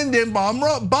bomb it. And then they bomb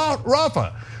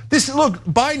Rafah. Look,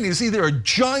 Biden is either a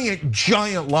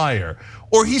giant liar,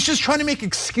 or he's just trying to make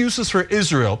excuses for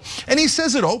Israel. And he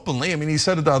says it openly. I mean, he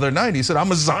said it the other night. He said,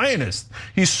 I'm a Zionist.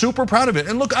 He's super proud of it.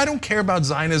 And look, I don't care about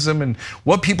Zionism and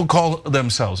what people call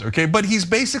themselves, okay? But he's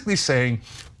basically saying,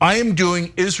 I am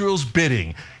doing Israel's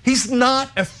bidding. He's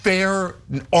not a fair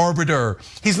arbiter.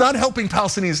 He's not helping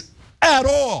Palestinians at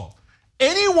all.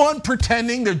 Anyone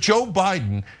pretending that Joe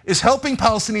Biden is helping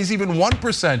Palestinians even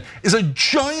 1% is a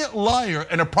giant liar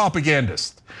and a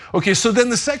propagandist. Okay, so then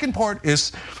the second part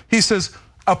is, he says,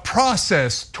 a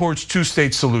process towards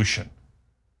two-state solution.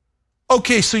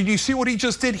 Okay, so you see what he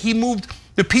just did? He moved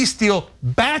the peace deal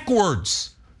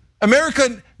backwards.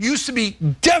 America used to be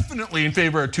definitely in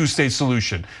favor of a two-state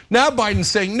solution. Now Biden's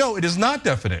saying, no, it is not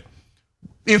definite.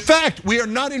 In fact, we are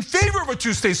not in favor of a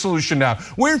two-state solution now.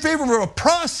 We're in favor of a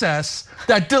process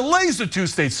that delays the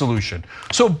two-state solution.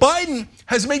 So Biden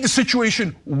has made the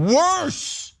situation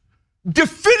worse,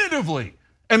 definitively.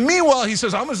 And meanwhile, he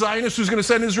says, I'm a Zionist who's gonna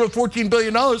send Israel $14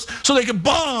 billion so they can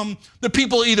bomb the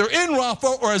people either in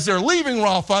Rafah or as they're leaving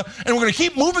Rafah, and we're gonna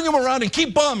keep moving them around and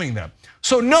keep bombing them.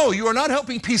 So no, you are not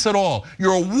helping peace at all.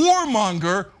 You're a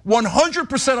warmonger,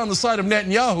 100% on the side of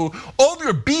Netanyahu. All of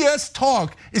your BS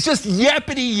talk is just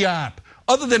yappity yap,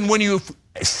 other than when you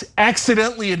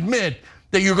accidentally admit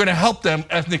that you're gonna help them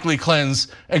ethnically cleanse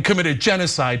and commit a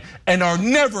genocide and are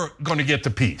never gonna get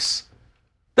to peace.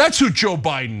 That's who Joe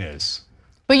Biden is.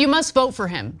 But you must vote for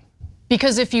him,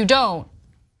 because if you don't,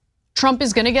 Trump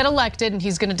is gonna get elected and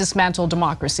he's gonna dismantle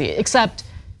democracy. Except,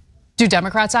 do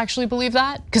Democrats actually believe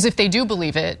that? Because if they do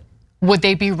believe it, would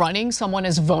they be running someone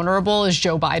as vulnerable as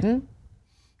Joe Biden?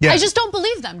 Yeah. I just don't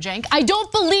believe them, Cenk. I don't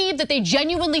believe that they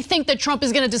genuinely think that Trump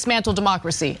is gonna dismantle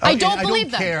democracy. I don't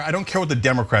believe them. I don't care what the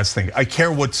Democrats think. I care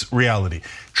what's reality.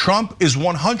 Trump is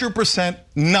 100%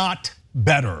 not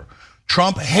better.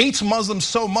 Trump hates Muslims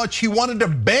so much, he wanted to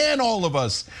ban all of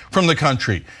us from the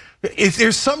country. If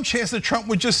there's some chance that Trump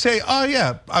would just say, oh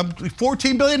yeah, I'm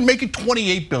 14 billion, make it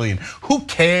 28 billion. Who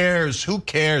cares, who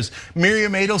cares?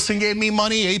 Miriam Adelson gave me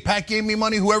money, AIPAC gave me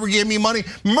money, whoever gave me money,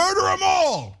 murder them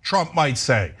all, Trump might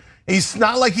say. It's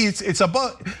not like it's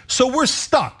about, so we're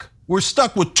stuck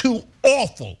with two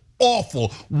awful awful,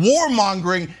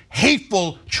 warmongering,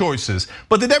 hateful choices.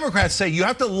 But the Democrats say you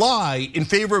have to lie in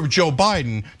favor of Joe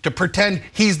Biden to pretend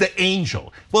he's the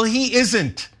angel. Well, he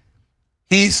isn't.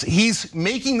 He's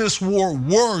making this war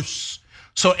worse.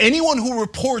 So anyone who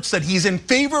reports that he's in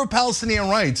favor of Palestinian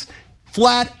rights,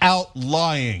 flat out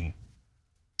lying.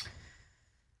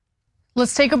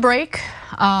 Let's take a break.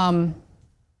 I'm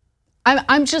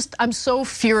so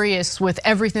furious with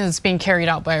everything that's being carried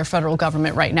out by our federal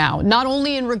government right now. Not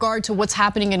only in regard to what's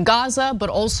happening in Gaza, but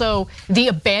also the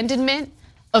abandonment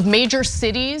of major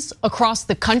cities across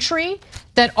the country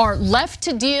that are left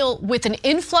to deal with an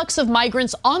influx of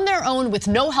migrants on their own with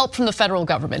no help from the federal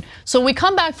government. So when we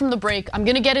come back from the break, I'm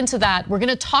gonna get into that. We're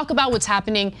gonna talk about what's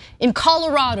happening in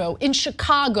Colorado, in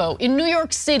Chicago, in New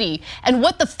York City, and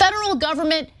what the federal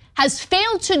government has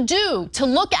failed to do to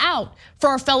look out for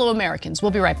our fellow Americans.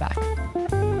 We'll be right back.